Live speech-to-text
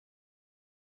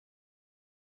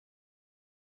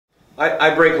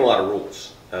I break a lot of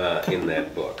rules in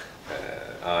that book.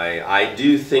 I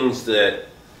do things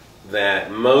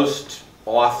that most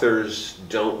authors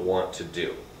don't want to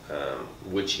do,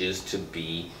 which is to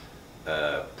be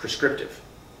prescriptive.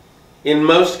 In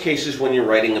most cases, when you're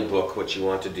writing a book, what you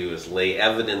want to do is lay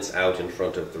evidence out in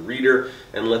front of the reader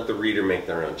and let the reader make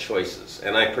their own choices.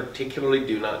 And I particularly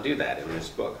do not do that in this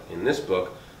book. In this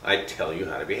book, I tell you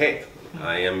how to behave.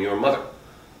 I am your mother.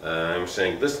 I'm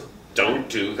saying, listen, don't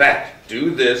do that.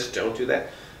 Do this, don't do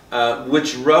that.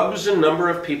 Which rubs a number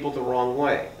of people the wrong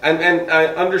way. And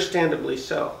understandably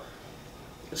so.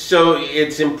 So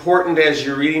it's important as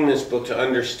you're reading this book to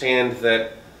understand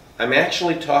that I'm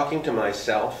actually talking to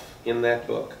myself in that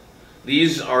book.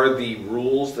 These are the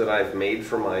rules that I've made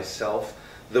for myself.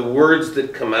 The words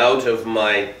that come out of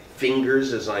my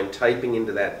fingers as I'm typing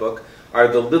into that book are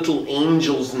the little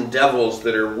angels and devils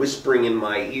that are whispering in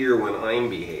my ear when I'm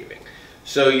behaving.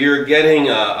 So you're getting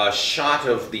a shot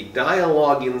of the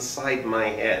dialogue inside my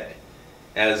head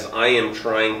as I am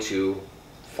trying to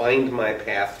find my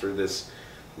path through this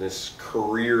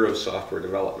career of software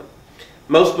development.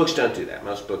 Most books don't do that.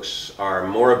 Most books are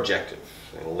more objective.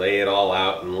 They lay it all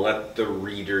out and let the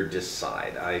reader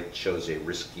decide. I chose a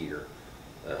riskier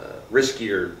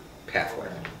pathway.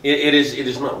 It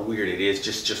is not weird. It is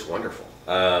just wonderful.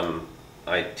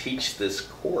 I teach this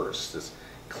course, this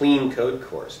clean code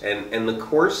course, and the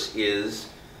course is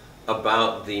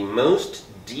about the most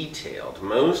detailed,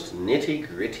 most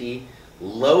nitty-gritty,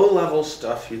 low-level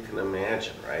stuff you can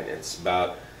imagine, right? It's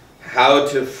about how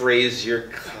to phrase your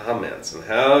comments and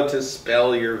how to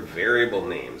spell your variable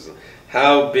names and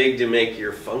how big to make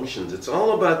your functions. It's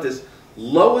all about this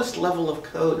lowest level of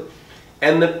code.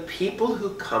 And the people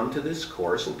who come to this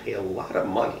course and pay a lot of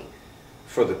money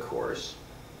for the course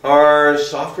are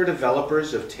software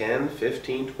developers of 10,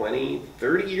 15, 20,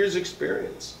 30 years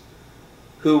experience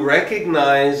who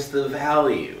recognize the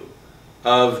value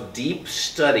of deep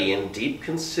study and deep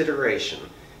consideration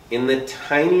in the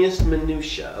tiniest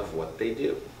minutia of what they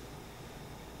do.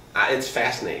 It's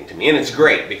fascinating to me, and it's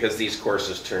great because these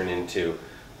courses turn into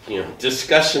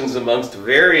discussions amongst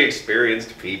very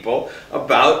experienced people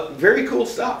about very cool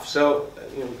stuff. So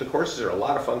the courses are a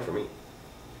lot of fun for me.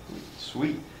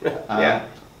 Sweet. Yeah.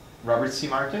 Robert C.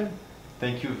 Martin,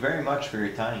 thank you very much for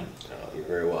your time. Oh, you're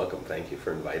very welcome. Thank you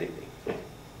for inviting me.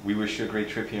 We wish you a great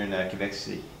trip here in Quebec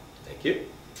City. Thank you.